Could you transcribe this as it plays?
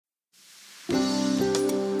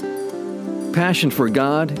passion for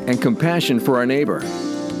God and compassion for our neighbor,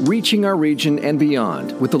 reaching our region and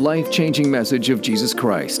beyond with the life-changing message of Jesus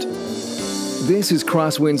Christ. This is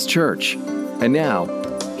CrossWinds Church, and now,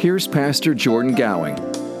 here's Pastor Jordan Gowing.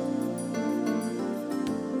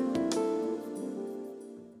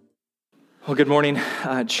 Well, good morning,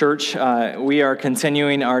 church. We are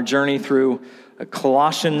continuing our journey through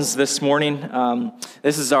Colossians this morning.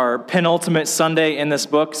 This is our penultimate Sunday in this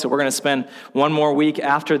book, so we're going to spend one more week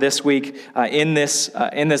after this week in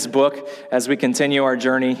this book as we continue our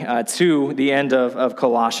journey to the end of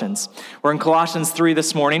Colossians. We're in Colossians 3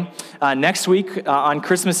 this morning. Next week, on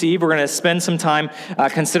Christmas Eve, we're going to spend some time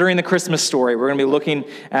considering the Christmas story. We're going to be looking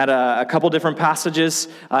at a couple different passages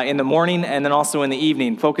in the morning and then also in the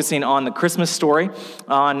evening, focusing on the Christmas story.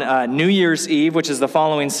 On New Year's Eve, which is the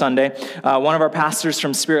following Sunday, one of our pastors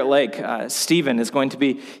from Spirit Lake, Stephen, is going to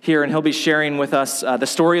be here, and he'll be sharing with us the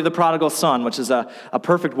story of the prodigal son, which is a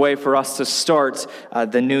perfect way for us to start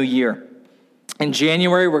the new year. In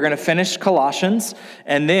January, we're going to finish Colossians,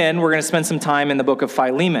 and then we're going to spend some time in the book of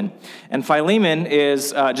Philemon. And Philemon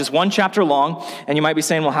is just one chapter long, and you might be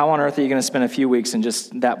saying, well, how on earth are you going to spend a few weeks in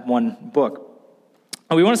just that one book?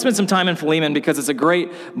 We want to spend some time in Philemon because it's a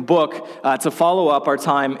great book to follow up our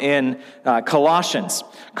time in Colossians.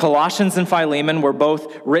 Colossians and Philemon were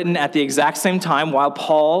both written at the exact same time while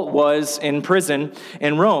Paul was in prison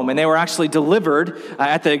in Rome. And they were actually delivered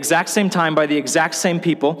at the exact same time by the exact same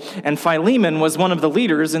people. And Philemon was one of the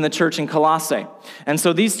leaders in the church in Colossae. And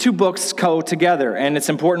so these two books go together. And it's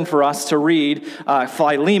important for us to read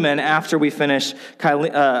Philemon after we finish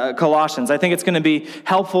Colossians. I think it's going to be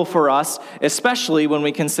helpful for us, especially when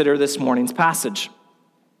we consider this morning's passage.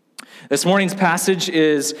 This morning's passage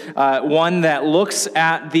is one that looks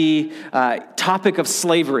at the topic of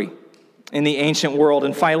slavery in the ancient world.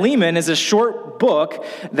 And Philemon is a short book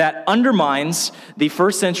that undermines the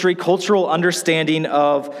first century cultural understanding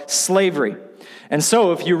of slavery. And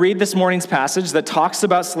so if you read this morning's passage that talks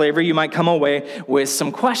about slavery, you might come away with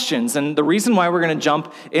some questions. And the reason why we're going to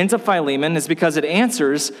jump into Philemon is because it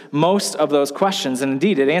answers most of those questions. And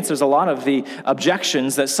indeed, it answers a lot of the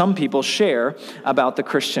objections that some people share about the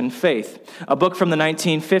Christian faith. A book from the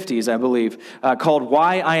 1950s, I believe, called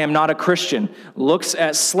Why I Am Not a Christian, looks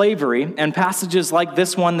at slavery and passages like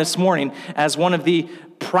this one this morning as one of the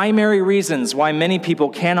primary reasons why many people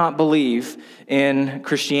cannot believe in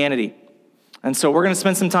Christianity. And so we're going to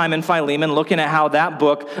spend some time in Philemon looking at how that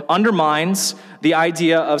book undermines the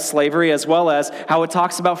idea of slavery, as well as how it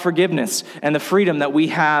talks about forgiveness and the freedom that we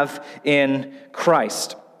have in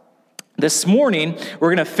Christ. This morning,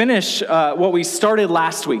 we're going to finish what we started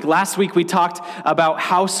last week. Last week, we talked about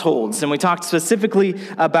households, and we talked specifically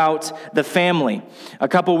about the family. A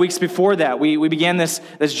couple weeks before that, we began this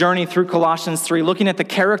journey through Colossians 3, looking at the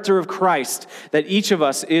character of Christ that each of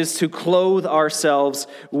us is to clothe ourselves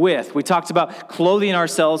with. We talked about clothing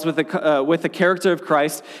ourselves with the character of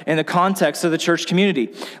Christ in the context of the church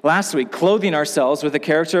community. Last week, clothing ourselves with the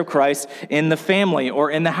character of Christ in the family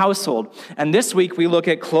or in the household. And this week, we look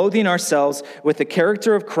at clothing ourselves with the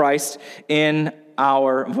character of Christ in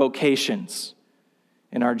our vocations,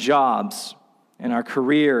 in our jobs, in our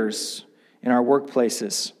careers, in our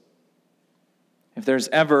workplaces. If there's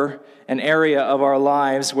ever an area of our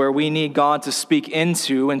lives where we need God to speak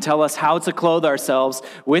into and tell us how to clothe ourselves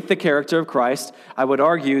with the character of Christ, I would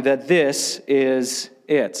argue that this is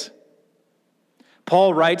it.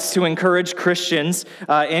 Paul writes to encourage Christians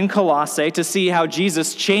in Colossae to see how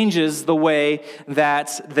Jesus changes the way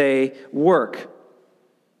that they work.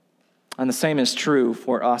 And the same is true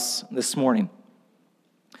for us this morning.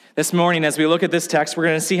 This morning, as we look at this text, we're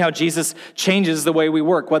going to see how Jesus changes the way we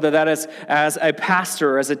work, whether that is as a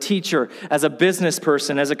pastor, as a teacher, as a business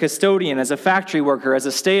person, as a custodian, as a factory worker, as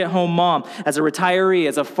a stay-at-home mom, as a retiree,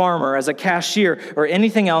 as a farmer, as a cashier, or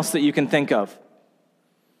anything else that you can think of.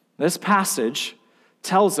 This passage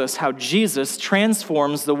tells us how Jesus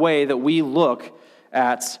transforms the way that we look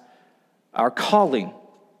at our calling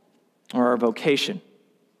or our vocation.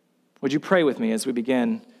 Would you pray with me as we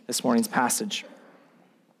begin this morning's passage?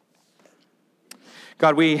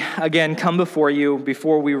 God, we again come before you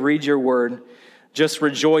before we read your word, just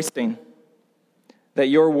rejoicing that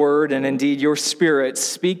your word and indeed your spirit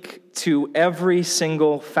speak to every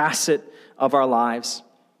single facet of our lives,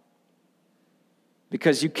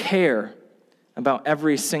 because you care about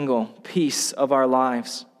every single piece of our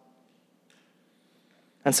lives.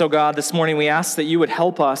 And so, God, this morning we ask that you would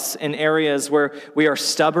help us in areas where we are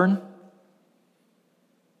stubborn.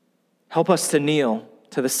 Help us to kneel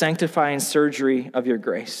to the sanctifying surgery of your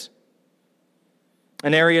grace.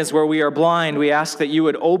 In areas where we are blind, we ask that you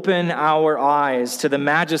would open our eyes to the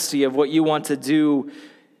majesty of what you want to do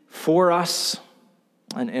for us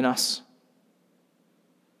and in us.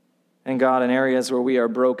 And God, in areas where we are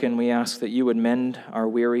broken, we ask that you would mend our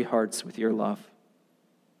weary hearts with your love.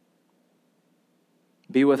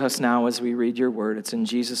 Be with us now as we read your word. It's in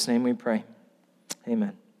Jesus' name we pray.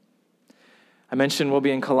 Amen. I mentioned we'll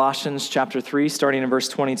be in Colossians chapter 3, starting in verse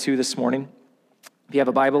 22 this morning. If you have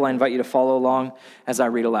a Bible, I invite you to follow along as I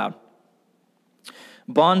read aloud.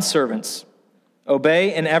 Bondservants,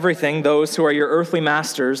 obey in everything those who are your earthly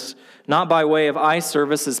masters, not by way of eye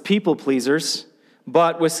service as people pleasers,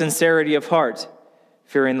 but with sincerity of heart,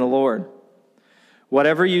 fearing the Lord.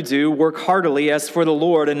 Whatever you do, work heartily as for the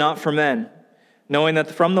Lord and not for men, knowing that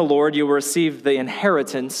from the Lord you will receive the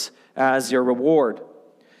inheritance as your reward.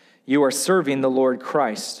 You are serving the Lord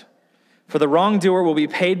Christ. For the wrongdoer will be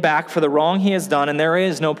paid back for the wrong he has done, and there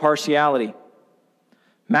is no partiality.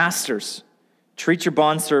 Masters, treat your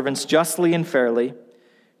bondservants justly and fairly,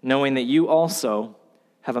 knowing that you also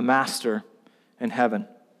have a master in heaven.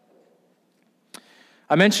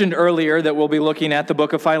 I mentioned earlier that we'll be looking at the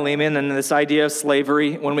book of Philemon and this idea of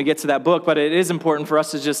slavery when we get to that book, but it is important for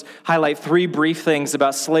us to just highlight three brief things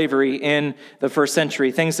about slavery in the first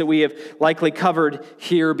century, things that we have likely covered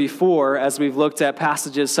here before as we've looked at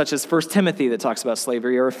passages such as 1 Timothy that talks about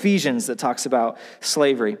slavery or Ephesians that talks about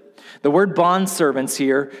slavery. The word bondservants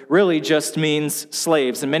here really just means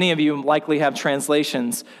slaves, and many of you likely have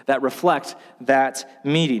translations that reflect that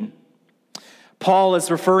meaning. Paul is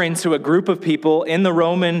referring to a group of people in the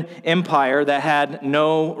Roman Empire that had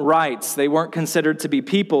no rights. They weren't considered to be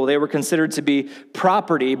people. They were considered to be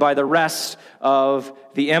property by the rest of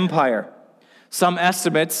the empire. Some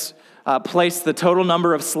estimates place the total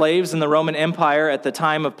number of slaves in the Roman Empire at the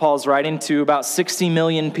time of Paul's writing to about 60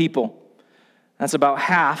 million people. That's about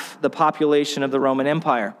half the population of the Roman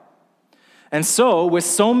Empire. And so, with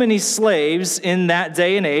so many slaves in that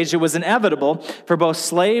day and age, it was inevitable for both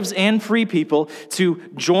slaves and free people to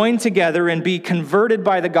join together and be converted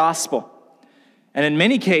by the gospel. And in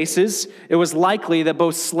many cases, it was likely that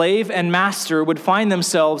both slave and master would find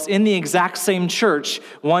themselves in the exact same church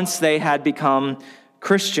once they had become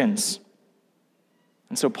Christians.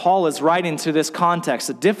 And so Paul is writing to this context,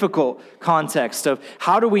 a difficult context of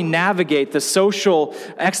how do we navigate the social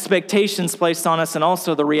expectations placed on us and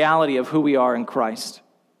also the reality of who we are in Christ.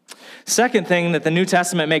 Second thing that the New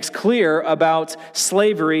Testament makes clear about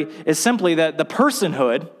slavery is simply that the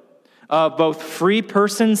personhood of both free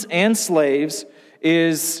persons and slaves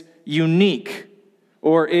is unique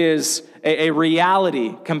or is a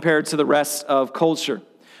reality compared to the rest of culture.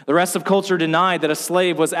 The rest of culture denied that a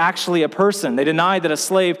slave was actually a person. They denied that a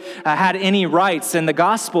slave had any rights, and the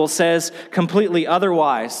gospel says completely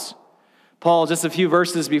otherwise. Paul, just a few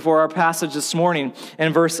verses before our passage this morning,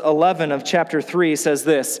 in verse 11 of chapter 3, says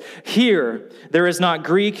this: "Here there is not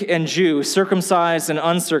Greek and Jew, circumcised and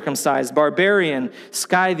uncircumcised, barbarian,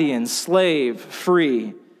 Scythian, slave,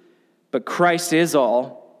 free, but Christ is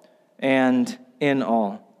all and in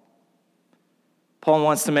all." Paul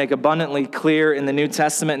wants to make abundantly clear in the New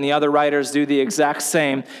Testament, and the other writers do the exact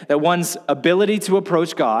same, that one's ability to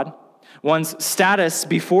approach God, one's status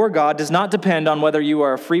before God does not depend on whether you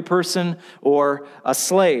are a free person or a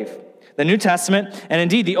slave. The New Testament, and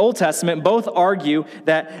indeed the Old Testament, both argue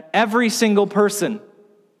that every single person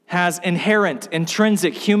has inherent,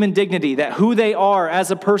 intrinsic human dignity, that who they are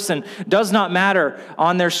as a person does not matter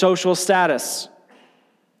on their social status,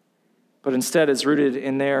 but instead is rooted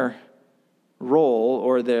in their role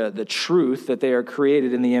or the truth that they are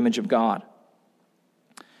created in the image of God.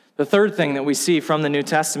 The third thing that we see from the New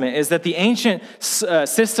Testament is that the ancient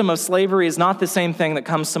system of slavery is not the same thing that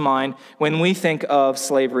comes to mind when we think of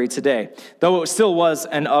slavery today, though it still was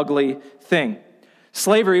an ugly thing.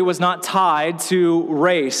 Slavery was not tied to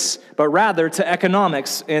race, but rather to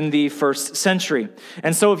economics in the first century.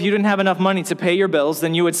 And so if you didn't have enough money to pay your bills,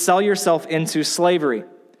 then you would sell yourself into slavery.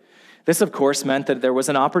 This, of course, meant that there was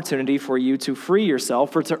an opportunity for you to free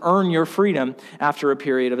yourself or to earn your freedom after a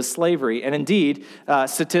period of slavery. And indeed,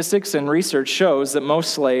 statistics and research shows that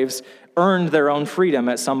most slaves earned their own freedom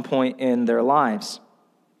at some point in their lives.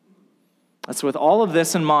 It's with all of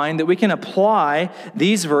this in mind that we can apply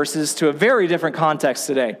these verses to a very different context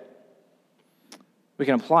today. We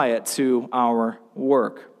can apply it to our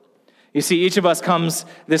work. You see, each of us comes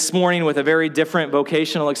this morning with a very different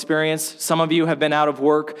vocational experience. Some of you have been out of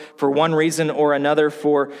work for one reason or another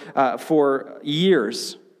for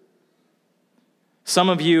years. Some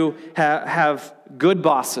of you have good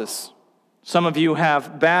bosses. Some of you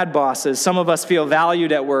have bad bosses. Some of us feel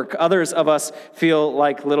valued at work. Others of us feel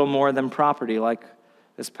like little more than property, like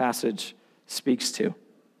this passage speaks to.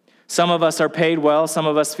 Some of us are paid well. Some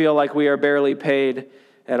of us feel like we are barely paid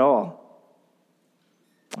at all.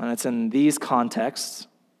 And it's in these contexts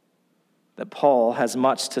that Paul has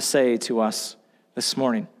much to say to us this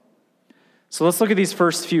morning. So let's look at these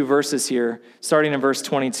first few verses here, starting in verse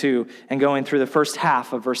 22 and going through the first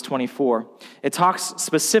half of verse 24. It talks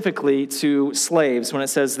specifically to slaves when it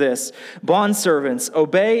says this: "Bondservants,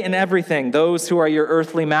 obey in everything those who are your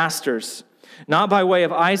earthly masters, not by way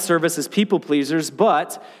of eye service as people pleasers,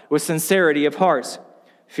 but with sincerity of heart,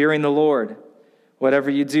 fearing the Lord.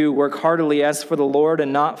 Whatever you do, work heartily as for the Lord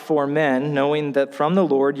and not for men, knowing that from the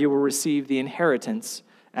Lord you will receive the inheritance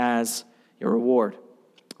as your reward."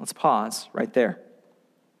 Let's pause right there.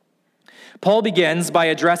 Paul begins by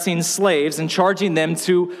addressing slaves and charging them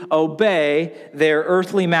to obey their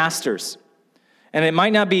earthly masters. And it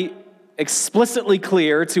might not be explicitly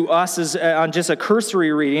clear to us as on just a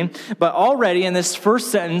cursory reading, but already in this first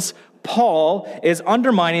sentence, Paul is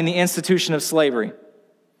undermining the institution of slavery.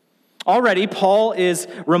 Already, Paul is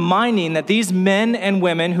reminding that these men and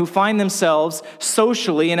women who find themselves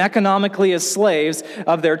socially and economically as slaves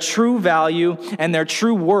of their true value and their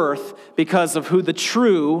true worth because of who the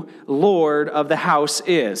true Lord of the house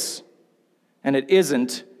is. And it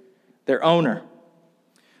isn't their owner.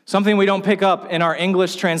 Something we don't pick up in our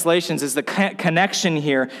English translations is the connection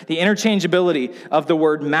here, the interchangeability of the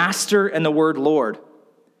word master and the word Lord.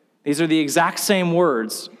 These are the exact same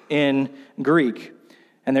words in Greek.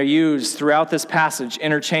 And they're used throughout this passage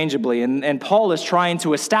interchangeably. And Paul is trying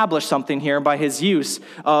to establish something here by his use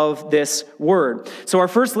of this word. So our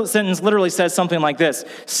first sentence literally says something like this: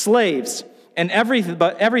 "Slaves, and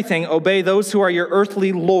everything obey those who are your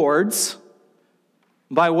earthly lords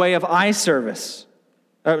by way of eye service."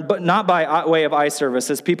 But not by way of eye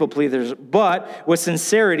service as people pleasers, but with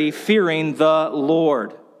sincerity, fearing the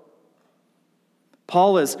Lord.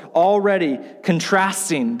 Paul is already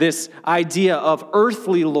contrasting this idea of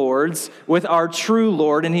earthly lords with our true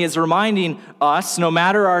Lord, and he is reminding us, no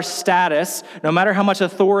matter our status, no matter how much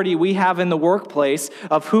authority we have in the workplace,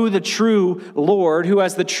 of who the true Lord, who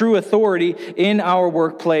has the true authority in our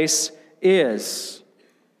workplace is.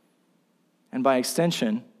 And by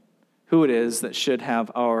extension, who it is that should have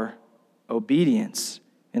our obedience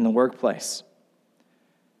in the workplace.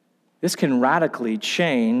 This can radically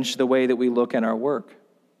change the way that we look at our work.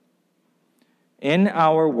 In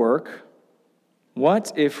our work,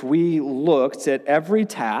 what if we looked at every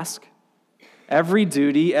task, every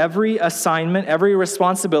duty, every assignment, every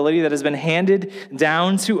responsibility that has been handed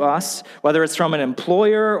down to us, whether it's from an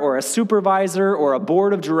employer or a supervisor or a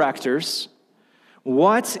board of directors?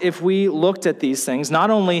 What if we looked at these things not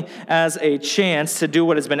only as a chance to do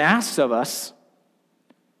what has been asked of us,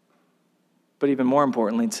 but even more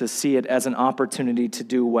importantly, to see it as an opportunity to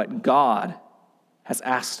do what God has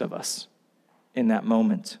asked of us in that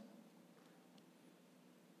moment?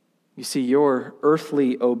 You see, your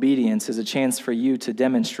earthly obedience is a chance for you to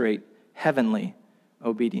demonstrate heavenly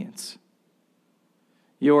obedience.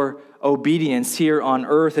 Your obedience here on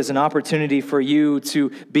earth is an opportunity for you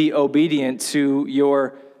to be obedient to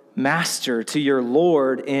your master, to your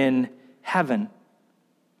Lord in heaven.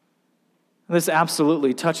 This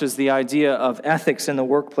absolutely touches the idea of ethics in the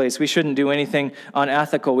workplace. We shouldn't do anything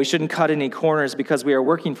unethical. We shouldn't cut any corners because we are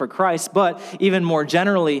working for Christ. But even more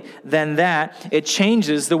generally than that, it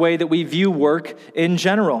changes the way that we view work in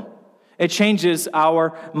general. It changes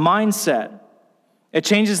our mindset. It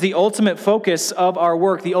changes the ultimate focus of our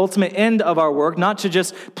work, the ultimate end of our work, not to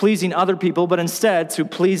just pleasing other people, but instead to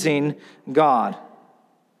pleasing God.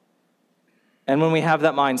 And when we have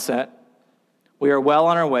that mindset, we are well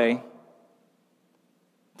on our way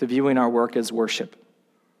to viewing our work as worship.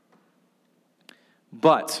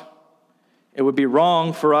 But it would be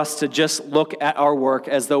wrong for us to just look at our work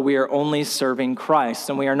as though we are only serving Christ,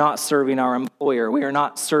 and we are not serving our employer, we are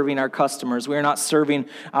not serving our customers, we are not serving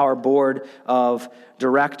our board of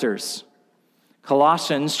directors.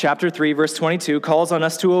 Colossians chapter 3, verse 22 calls on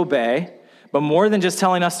us to obey, but more than just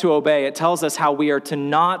telling us to obey, it tells us how we are to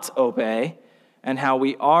not obey and how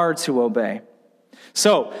we are to obey.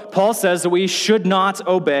 So, Paul says that we should not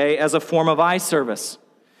obey as a form of eye service.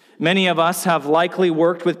 Many of us have likely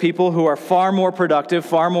worked with people who are far more productive,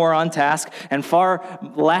 far more on task, and far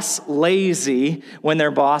less lazy when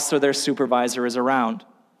their boss or their supervisor is around.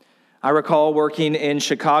 I recall working in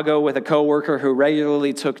Chicago with a coworker who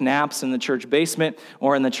regularly took naps in the church basement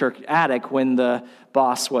or in the church attic when the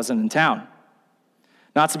boss wasn't in town.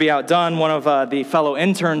 Not to be outdone, one of the fellow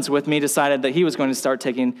interns with me decided that he was going to start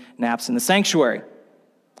taking naps in the sanctuary.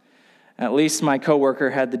 At least my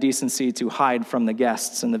coworker had the decency to hide from the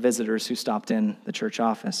guests and the visitors who stopped in the church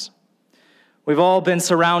office. We've all been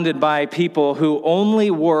surrounded by people who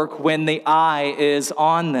only work when the eye is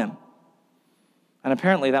on them. And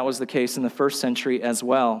apparently that was the case in the first century as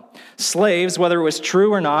well. Slaves, whether it was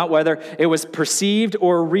true or not, whether it was perceived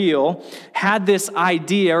or real, had this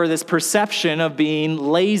idea or this perception of being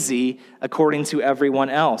lazy according to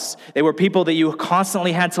everyone else. They were people that you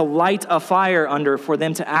constantly had to light a fire under for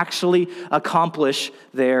them to actually accomplish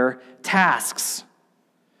their tasks.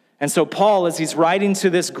 And so Paul, as he's writing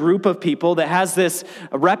to this group of people that has this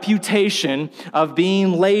reputation of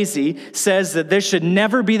being lazy, says that this should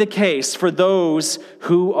never be the case for those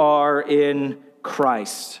who are in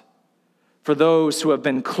Christ, for those who have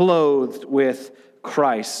been clothed with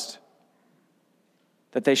Christ,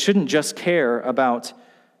 that they shouldn't just care about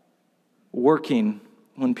working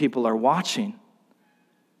when people are watching,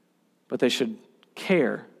 but they should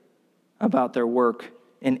care about their work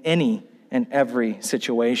in any and every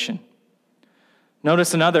situation.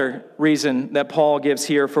 Notice another reason that Paul gives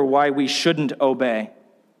here for why we shouldn't obey.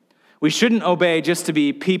 We shouldn't obey just to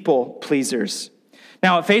be people pleasers.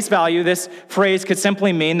 Now, at face value, this phrase could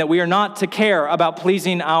simply mean that we are not to care about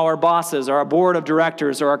pleasing our bosses or our board of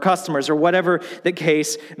directors or our customers or whatever the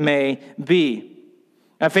case may be.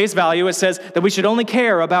 At face value, it says that we should only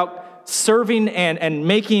care about serving and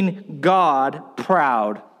making God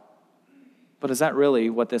proud. But is that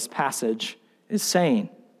really what this passage is saying?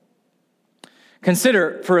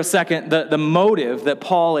 Consider for a second the motive that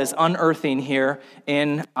Paul is unearthing here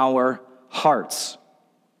in our hearts.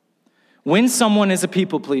 When someone is a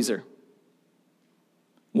people pleaser,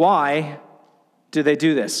 why do they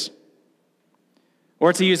do this?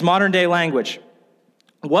 Or to use modern day language,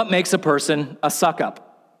 what makes a person a suck-up?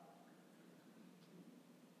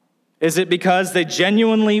 Is it because they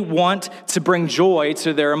genuinely want to bring joy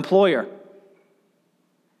to their employer?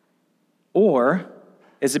 Or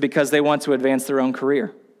is it because they want to advance their own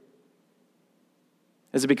career?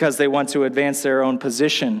 Is it because they want to advance their own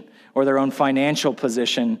position or their own financial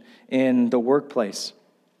position in the workplace?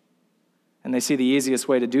 And they see the easiest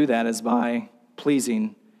way to do that is by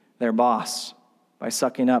pleasing their boss, by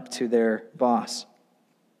sucking up to their boss.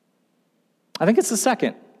 I think it's the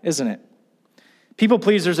second, isn't it? People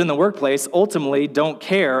pleasers in the workplace ultimately don't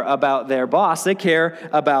care about their boss. They care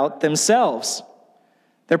about themselves.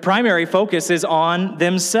 Their primary focus is on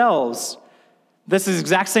themselves. This is the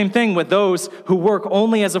exact same thing with those who work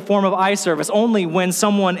only as a form of eye service, only when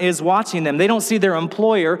someone is watching them. They don't see their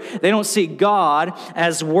employer, they don't see God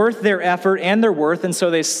as worth their effort and their worth, and so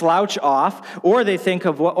they slouch off, or they think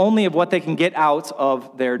of only of what they can get out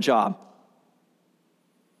of their job.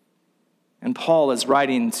 And Paul is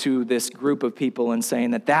writing to this group of people and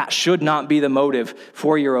saying that should not be the motive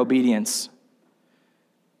for your obedience.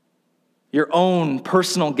 Your own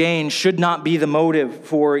personal gain should not be the motive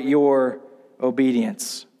for your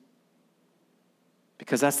obedience,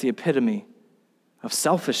 because that's the epitome of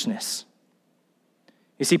selfishness.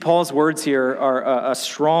 You see, Paul's words here are a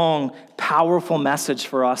strong, powerful message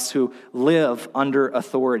for us who live under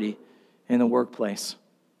authority in the workplace.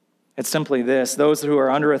 It's simply this: those who are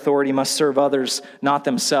under authority must serve others, not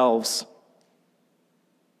themselves.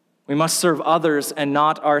 We must serve others and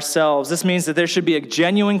not ourselves. This means that there should be a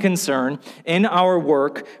genuine concern in our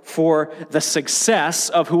work for the success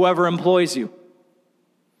of whoever employs you.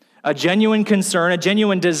 A genuine concern, a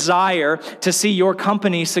genuine desire to see your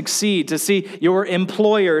company succeed, to see your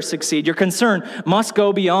employer succeed. Your concern must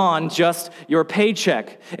go beyond just your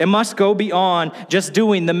paycheck. It must go beyond just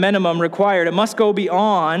doing the minimum required. It must go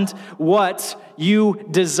beyond what you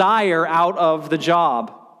desire out of the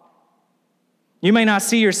job. You may not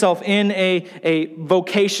see yourself in a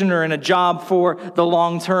vocation or in a job for the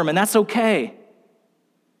long term, and that's okay.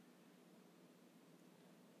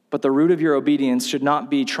 But the root of your obedience should not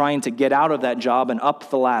be trying to get out of that job and up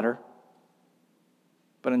the ladder,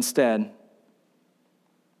 but instead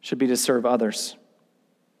should be to serve others.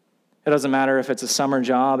 It doesn't matter if it's a summer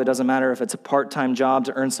job. It doesn't matter if it's a part-time job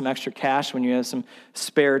to earn some extra cash when you have some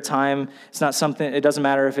spare time. It doesn't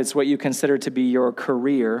matter if it's what you consider to be your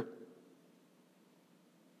career.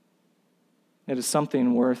 It is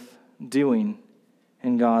something worth doing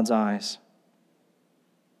in God's eyes.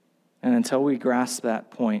 And until we grasp that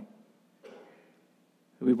point,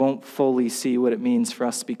 we won't fully see what it means for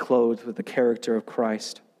us to be clothed with the character of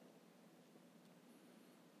Christ.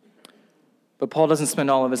 But Paul doesn't spend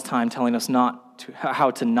all of his time telling us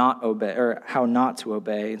how not to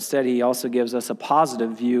obey. Instead, he also gives us a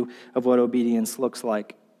positive view of what obedience looks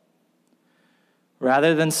like.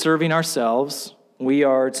 Rather than serving ourselves, we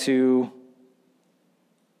are to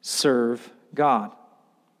serve God.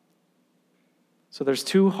 So there's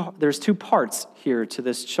two parts here to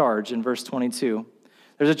this charge in verse 22.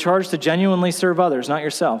 There's a charge to genuinely serve others, not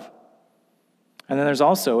yourself. And then there's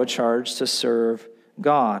also a charge to serve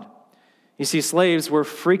God. You see, slaves were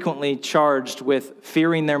frequently charged with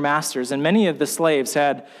fearing their masters, and many of the slaves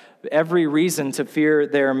had every reason to fear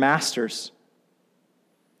their masters.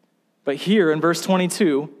 But here in verse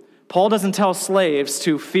 22, Paul doesn't tell slaves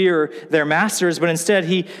to fear their masters, but instead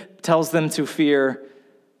he tells them to fear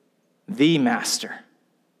the master,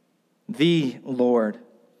 the Lord.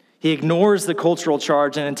 He ignores the cultural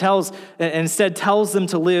charge and instead tells them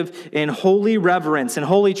to live in holy reverence and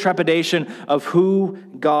holy trepidation of who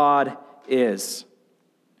God is.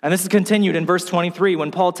 And this is continued in verse 23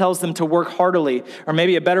 when Paul tells them to work heartily, or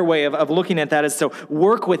maybe a better way of looking at that is to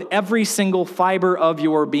work with every single fiber of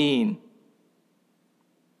your being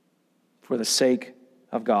for the sake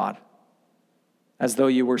of God, as though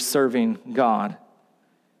you were serving God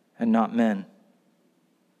and not men.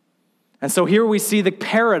 And so here we see the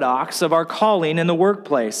paradox of our calling in the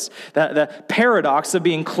workplace, the paradox of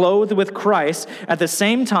being clothed with Christ. At the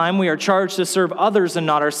same time, we are charged to serve others and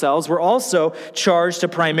not ourselves. We're also charged to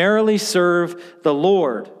primarily serve the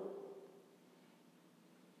Lord.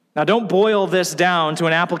 Now, don't boil this down to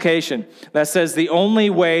an application that says the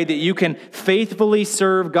only way that you can faithfully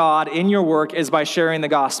serve God in your work is by sharing the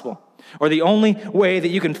gospel. Or the only way that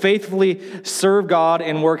you can faithfully serve God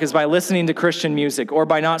in work is by listening to Christian music, or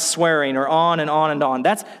by not swearing, or on and on and on.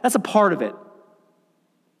 That's a part of it.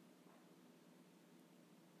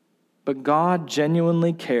 But God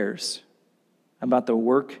genuinely cares about the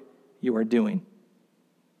work you are doing.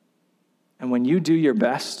 And when you do your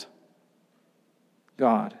best,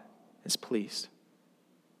 God is pleased.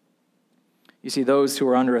 You see, those who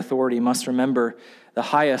are under authority must remember the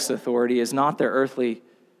highest authority is not their earthly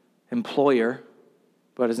employer,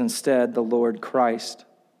 but is instead the Lord Christ.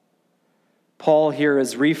 Paul here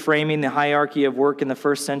is reframing the hierarchy of work in the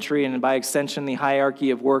first century, and by extension, the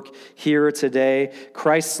hierarchy of work here today.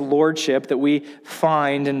 Christ's lordship that we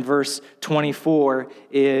find in verse 24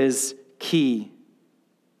 is key.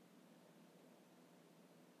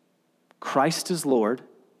 Christ is Lord,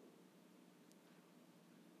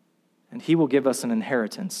 and he will give us an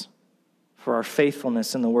inheritance for our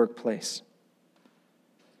faithfulness in the workplace.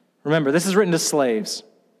 Remember, this is written to slaves,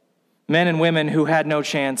 men and women who had no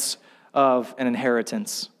chance of an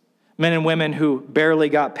inheritance, men and women who barely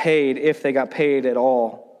got paid, if they got paid at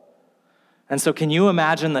all. And so can you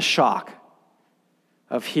imagine the shock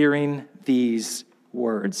of hearing these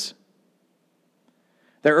words?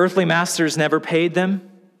 Their earthly masters never paid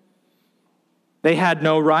them. They had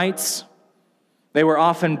no rights. They were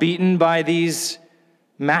often beaten by these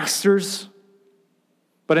masters.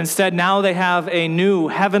 But instead, now they have a new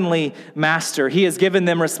heavenly master. He has given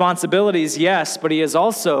them responsibilities, yes, but he has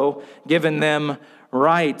also given them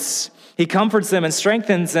rights. He comforts them and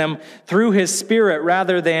strengthens them through his Spirit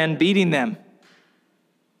rather than beating them.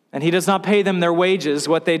 And he does not pay them their wages,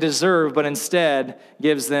 what they deserve, but instead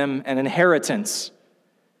gives them an inheritance,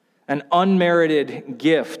 an unmerited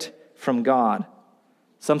gift from God,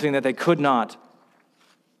 something that they could not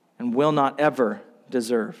and will not ever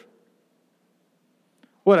deserve.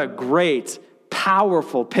 What a great,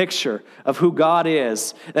 powerful picture of who God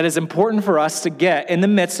is that is important for us to get in the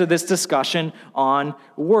midst of this discussion on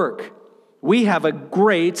work. We have a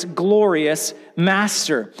great, glorious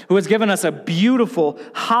master who has given us a beautiful,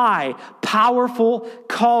 high, powerful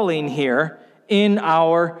calling here in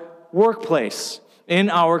our workplace, in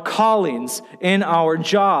our callings, in our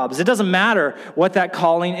jobs. It doesn't matter what that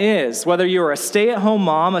calling is, whether you're a stay-at-home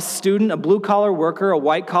mom, a student, a blue-collar worker, a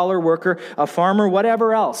white-collar worker, a farmer,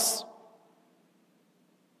 whatever else.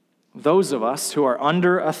 Those of us who are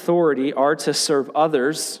under authority are to serve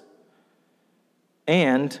others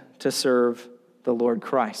and to serve the Lord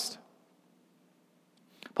Christ.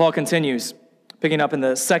 Paul continues, picking up in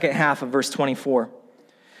the second half of verse 24.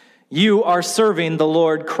 You are serving the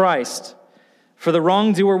Lord Christ. For the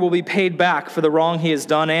wrongdoer will be paid back for the wrong he has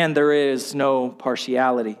done, and there is no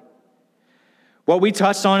partiality. What we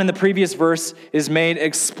touched on in the previous verse is made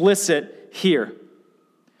explicit here.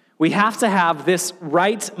 We have to have this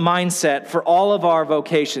right mindset for all of our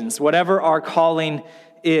vocations, whatever our calling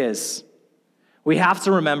is. We have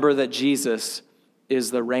to remember that Jesus is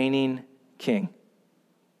the reigning King.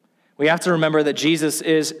 We have to remember that Jesus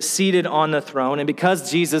is seated on the throne, and because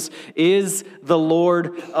Jesus is the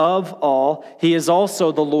Lord of all, he is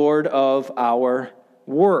also the Lord of our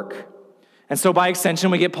work. And so by extension,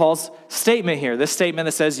 we get Paul's statement here, this statement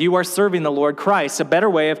that says, you are serving the Lord Christ. A better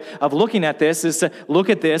way of looking at this is to look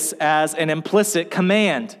at this as an implicit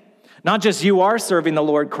command. Not just you are serving the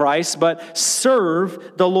Lord Christ, but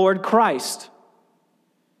serve the Lord Christ.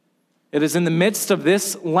 It is in the midst of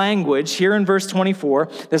this language here in verse 24,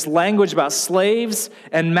 this language about slaves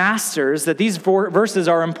and masters, that these verses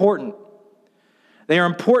are important. They are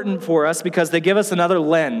important for us because they give us another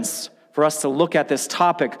lens for us to look at this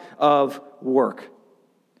topic of work.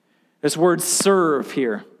 This word serve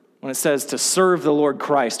here, when it says to serve the Lord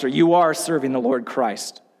Christ, or you are serving the Lord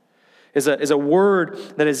Christ, is a word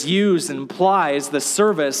that is used and implies the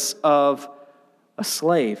service of a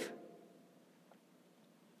slave.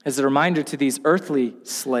 As a reminder to these earthly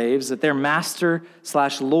slaves that their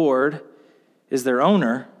master/lord is their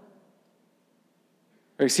owner,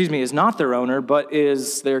 is not their owner, but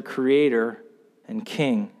is their creator and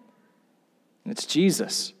king. And it's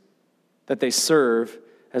Jesus that they serve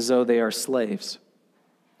as though they are slaves.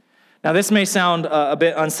 Now, this may sound a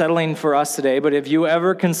bit unsettling for us today, but have you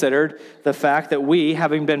ever considered the fact that we,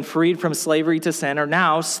 having been freed from slavery to sin, are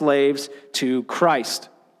now slaves to Christ?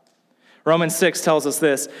 Romans 6 tells us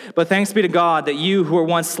this, "But thanks be to God that you who were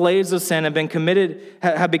once slaves of sin have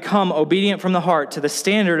become obedient from the heart to the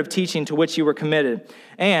standard of teaching to which you were committed,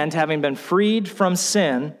 and having been freed from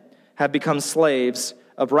sin, have become slaves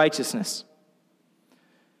of righteousness."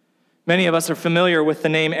 Many of us are familiar with the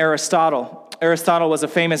name Aristotle. Aristotle was a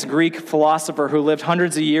famous Greek philosopher who lived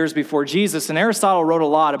hundreds of years before Jesus, and Aristotle wrote a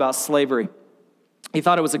lot about slavery. He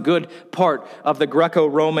thought it was a good part of the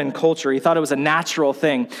Greco-Roman culture. He thought it was a natural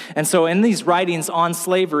thing. And so in these writings on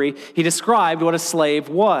slavery, he described what a slave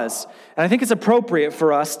was. And I think it's appropriate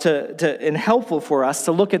for us and helpful for us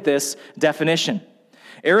to look at this definition.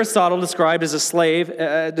 Aristotle described a slave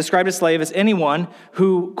as anyone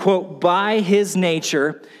who, quote, by his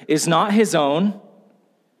nature is not his own,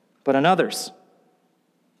 but another's.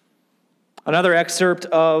 Another excerpt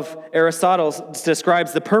of Aristotle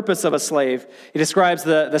describes the purpose of a slave. He describes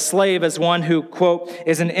the slave as one who, quote,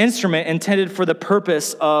 is an instrument intended for the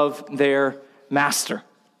purpose of their master.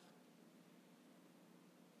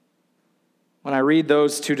 When I read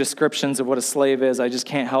those two descriptions of what a slave is, I just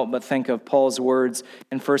can't help but think of Paul's words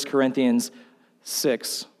in 1 Corinthians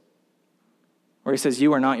 6, where he says,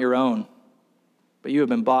 "You are not your own, but you have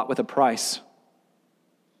been bought with a price."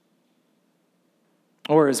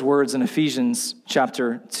 Or his words in Ephesians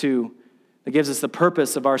chapter 2, that gives us the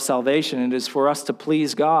purpose of our salvation. It is for us to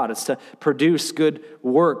please God. It's to produce good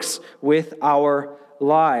works with our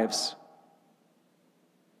lives.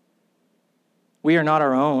 We are not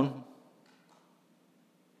our own.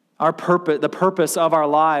 The purpose of our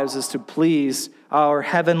lives is to please our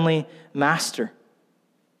heavenly master.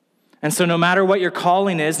 And so no matter what your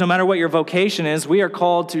calling is, no matter what your vocation is, we are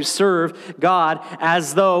called to serve God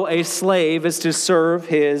as though a slave is to serve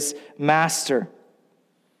his master.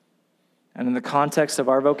 And in the context of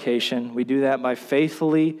our vocation, we do that by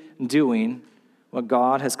faithfully doing what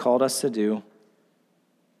God has called us to do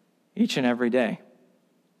each and every day.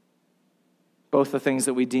 Both the things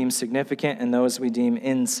that we deem significant and those we deem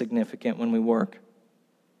insignificant when we work.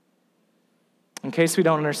 In case we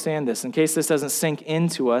don't understand this, in case this doesn't sink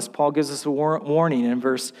into us, Paul gives us a warning in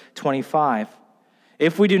verse 25.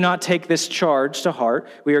 If we do not take this charge to heart,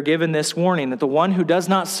 we are given this warning that the one who does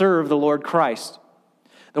not serve the Lord Christ,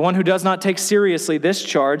 the one who does not take seriously this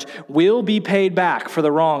charge, will be paid back for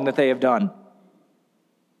the wrong that they have done.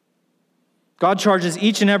 God charges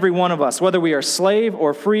each and every one of us, whether we are slave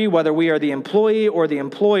or free, whether we are the employee or the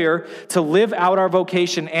employer, to live out our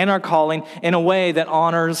vocation and our calling in a way that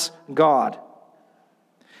honors God.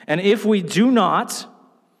 And if we do not,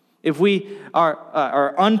 if we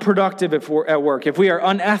are unproductive at work, if we are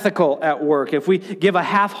unethical at work, if we give a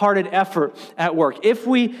half-hearted effort at work, if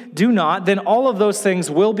we do not, then all of those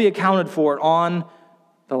things will be accounted for on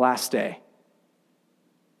the last day.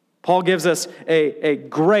 Paul gives us a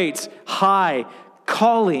great, high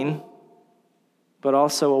calling, but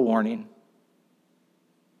also a warning.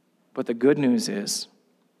 But the good news is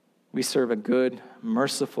we serve a good,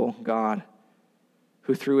 merciful God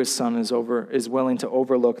who through his Son is willing to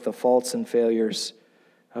overlook the faults and failures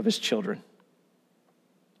of his children.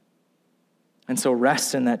 And so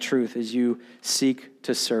rest in that truth as you seek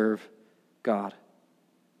to serve God.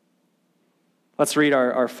 Let's read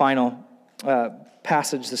our final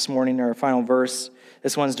passage this morning, our final verse.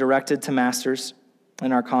 This one's directed to masters.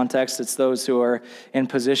 In our context, it's those who are in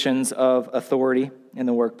positions of authority in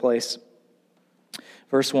the workplace.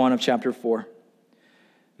 Verse 1 of chapter 4.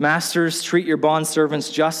 Masters, treat your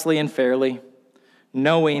bondservants justly and fairly,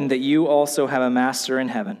 knowing that you also have a master in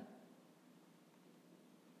heaven.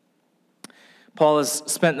 Paul has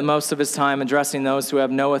spent the most of his time addressing those who have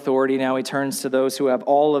no authority. Now he turns to those who have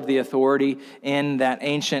all of the authority in that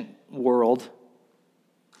ancient world.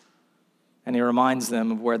 And he reminds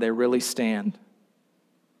them of where they really stand,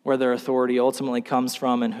 where their authority ultimately comes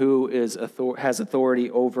from, and who has authority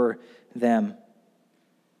over them.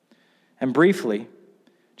 And briefly,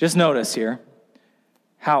 just notice here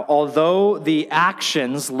how although the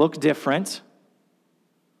actions look different,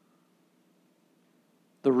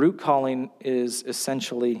 the root calling is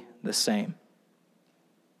essentially the same.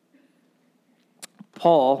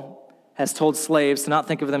 Paul has told slaves to not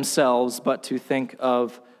think of themselves, but to think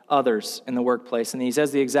of others in the workplace. And he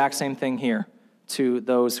says the exact same thing here to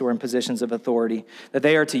those who are in positions of authority, that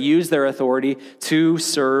they are to use their authority to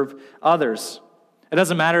serve others. It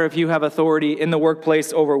doesn't matter if you have authority in the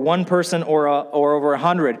workplace over one person or over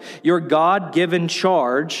 100. Your God-given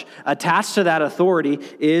charge attached to that authority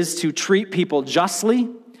is to treat people justly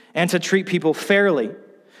and to treat people fairly.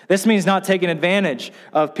 This means not taking advantage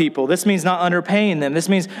of people. This means not underpaying them. This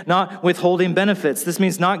means not withholding benefits. This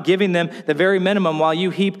means not giving them the very minimum while you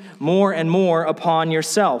heap more and more upon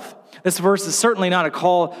yourself. This verse is certainly not a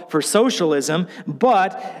call for socialism,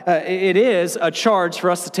 but it is a charge for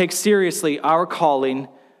us to take seriously our calling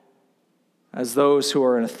as those who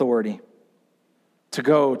are in authority, to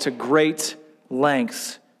go to great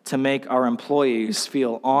lengths to make our employees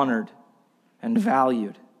feel honored and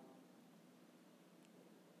valued.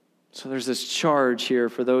 So there's this charge here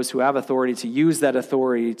for those who have authority to use that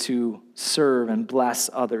authority to serve and bless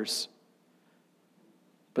others.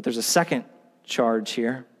 But there's a second charge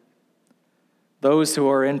here. Those who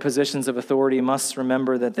are in positions of authority must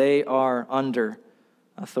remember that they are under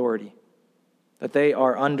authority. That they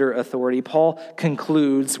are under authority. Paul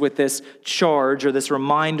concludes with this charge or this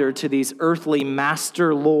reminder to these earthly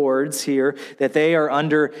master lords here that they are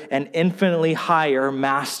under an infinitely higher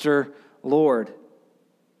master lord.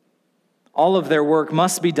 All of their work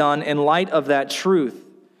must be done in light of that truth,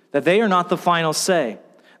 that they are not the final say.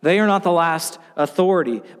 They are not the last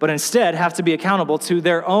authority, but instead have to be accountable to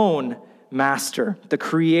their own master, the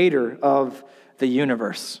creator of the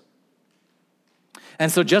universe. And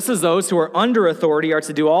so just as those who are under authority are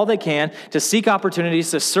to do all they can to seek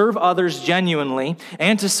opportunities to serve others genuinely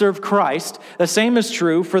and to serve Christ, the same is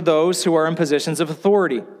true for those who are in positions of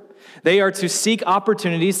authority. They are to seek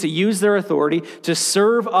opportunities to use their authority to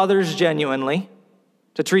serve others genuinely,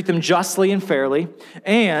 to treat them justly and fairly,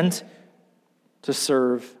 and to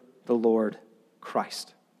serve the Lord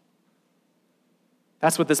Christ.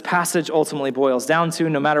 That's what this passage ultimately boils down to.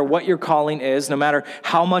 No matter what your calling is, no matter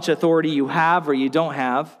how much authority you have or you don't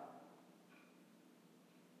have,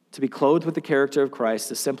 to be clothed with the character of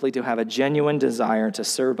Christ is simply to have a genuine desire to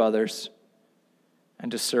serve others and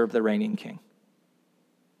to serve the reigning King.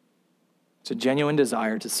 It's a genuine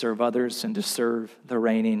desire to serve others and to serve the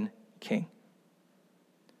reigning King.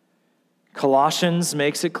 Colossians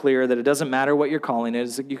makes it clear that it doesn't matter what your calling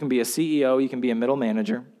is. You can be a CEO, you can be a middle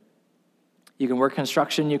manager. You can work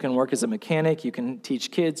construction, you can work as a mechanic, you can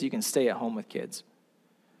teach kids, you can stay at home with kids.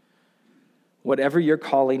 Whatever your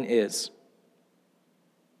calling is,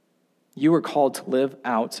 you are called to live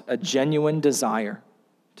out a genuine desire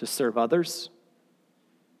to serve others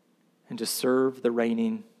and to serve the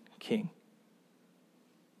reigning King.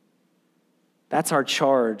 That's our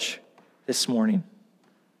charge this morning.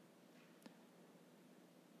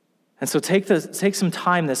 And so take some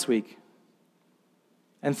time this week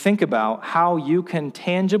and think about how you can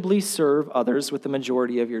tangibly serve others with the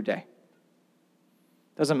majority of your day.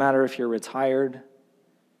 Doesn't matter if you're retired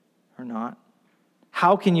or not.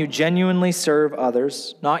 How can you genuinely serve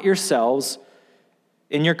others, not yourselves,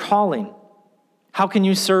 in your calling? How can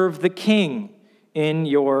you serve the King in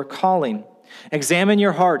your calling? Examine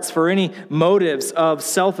your hearts for any motives of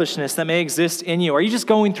selfishness that may exist in you. Are you just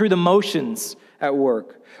going through the motions at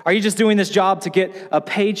work? Are you just doing this job to get a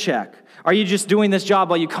paycheck? Are you just doing this job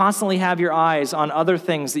while you constantly have your eyes on other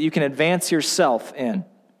things that you can advance yourself in?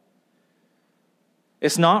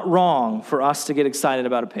 It's not wrong for us to get excited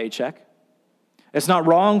about a paycheck. It's not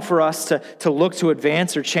wrong for us to look to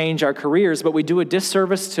advance or change our careers, but we do a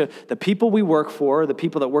disservice to the people we work for, the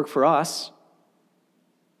people that work for us.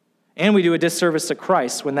 And we do a disservice to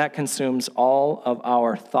Christ when that consumes all of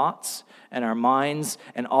our thoughts and our minds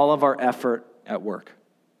and all of our effort at work.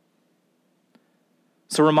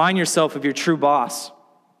 So remind yourself of your true boss.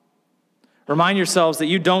 Remind yourselves that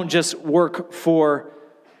you don't just work for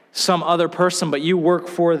some other person, but you work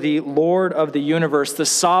for the Lord of the universe, the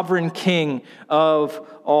sovereign King of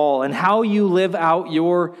all. And how you live out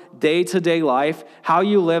your day-to-day life, how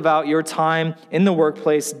you live out your time in the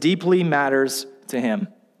workplace deeply matters to Him.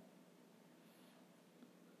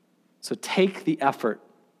 So take the effort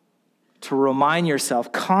to remind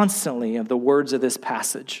yourself constantly of the words of this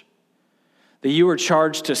passage, that you are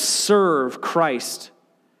charged to serve Christ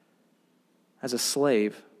as a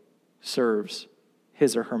slave serves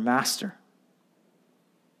his or her master.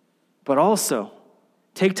 But also,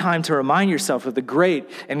 take time to remind yourself of the great,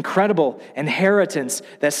 incredible inheritance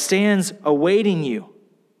that stands awaiting you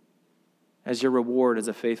as your reward as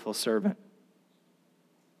a faithful servant.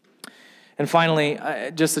 And finally,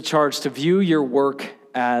 just a charge to view your work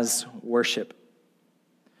as worship.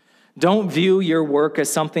 Don't view your work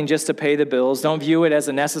as something just to pay the bills. Don't view it as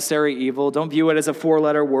a necessary evil. Don't view it as a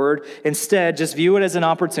 4-letter word. Instead, just view it as an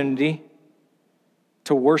opportunity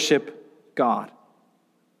to worship God,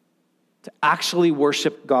 to actually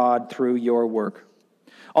worship God through your work.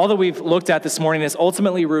 All that we've looked at this morning is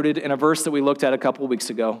ultimately rooted in a verse that we looked at a couple weeks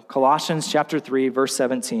ago, Colossians chapter 3, verse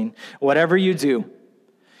 17. Whatever you do,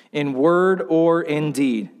 in word or in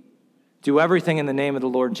deed, do everything in the name of the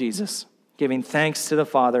Lord Jesus, giving thanks to the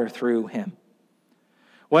Father through him.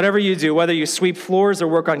 Whatever you do, whether you sweep floors or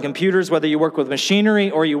work on computers, whether you work with machinery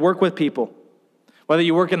or you work with people, whether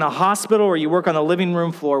you work in the hospital or you work on the living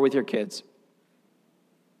room floor with your kids,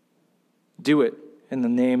 do it in the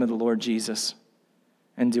name of the Lord Jesus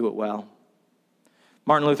and do it well.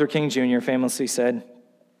 Martin Luther King Jr. famously said,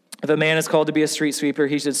 if a man is called to be a street sweeper,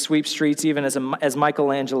 he should sweep streets even as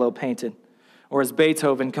Michelangelo painted, or as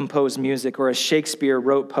Beethoven composed music, or as Shakespeare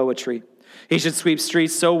wrote poetry. He should sweep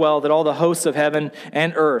streets so well that all the hosts of heaven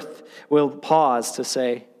and earth will pause to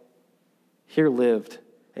say, here lived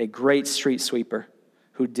a great street sweeper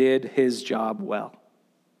who did his job well.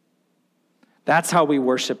 That's how we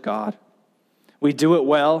worship God. We do it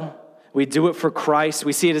well. We do it for Christ.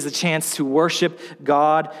 We see it as a chance to worship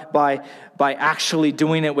God by actually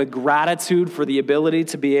doing it with gratitude for the ability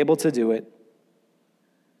to be able to do it.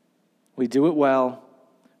 We do it well.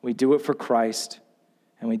 We do it for Christ.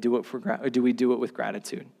 And we do it with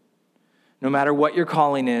gratitude. No matter what your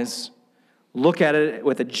calling is, look at it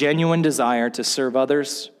with a genuine desire to serve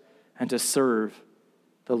others and to serve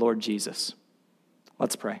the Lord Jesus.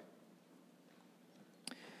 Let's pray.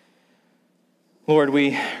 Lord,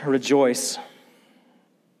 we rejoice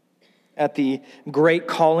at the great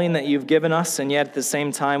calling that you've given us, and yet at the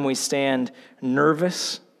same time we stand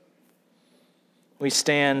nervous. We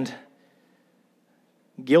stand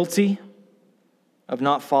guilty of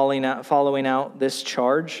not following out this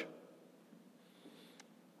charge.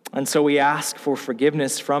 And so we ask for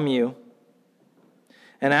forgiveness from you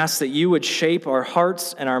and ask that you would shape our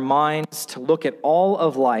hearts and our minds to look at all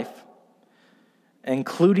of life,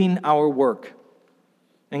 including our work,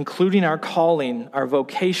 including our calling, our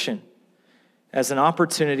vocation, as an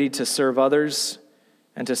opportunity to serve others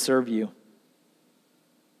and to serve you.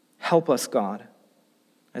 Help us, God.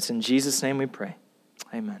 It's in Jesus' name we pray.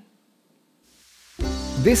 Amen.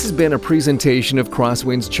 This has been a presentation of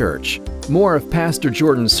CrossWinds Church. More of Pastor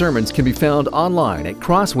Jordan's sermons can be found online at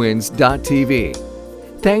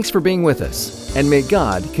crosswinds.tv. Thanks for being with us, and may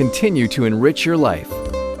God continue to enrich your life.